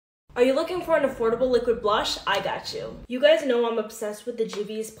Are you looking for an affordable liquid blush? I got you. You guys know I'm obsessed with the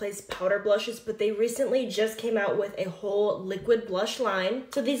Juvia's Place powder blushes, but they recently just came out with a whole liquid blush line.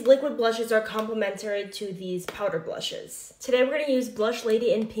 So these liquid blushes are complementary to these powder blushes. Today we're gonna use Blush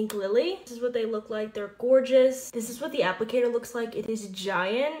Lady in Pink Lily. This is what they look like. They're gorgeous. This is what the applicator looks like. It is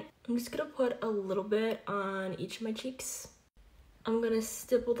giant. I'm just gonna put a little bit on each of my cheeks. I'm gonna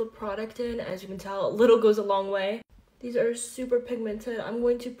stipple the product in. As you can tell, a little goes a long way. These are super pigmented. I'm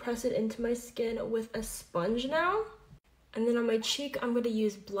going to press it into my skin with a sponge now. And then on my cheek, I'm going to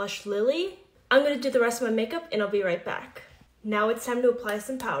use Blush Lily. I'm going to do the rest of my makeup and I'll be right back. Now it's time to apply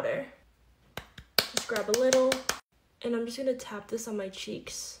some powder. Just grab a little. And I'm just going to tap this on my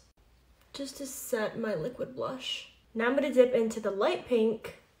cheeks just to set my liquid blush. Now I'm going to dip into the light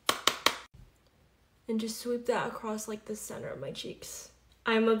pink and just sweep that across like the center of my cheeks.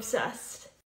 I'm obsessed.